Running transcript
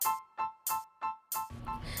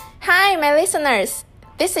Hi, my listeners.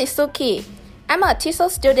 This is Suki. I'm a TESOL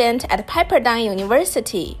student at Pepperdine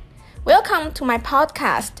University. Welcome to my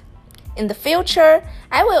podcast. In the future,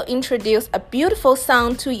 I will introduce a beautiful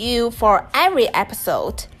song to you for every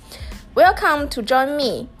episode. Welcome to join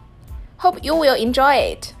me. Hope you will enjoy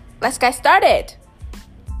it. Let's get started.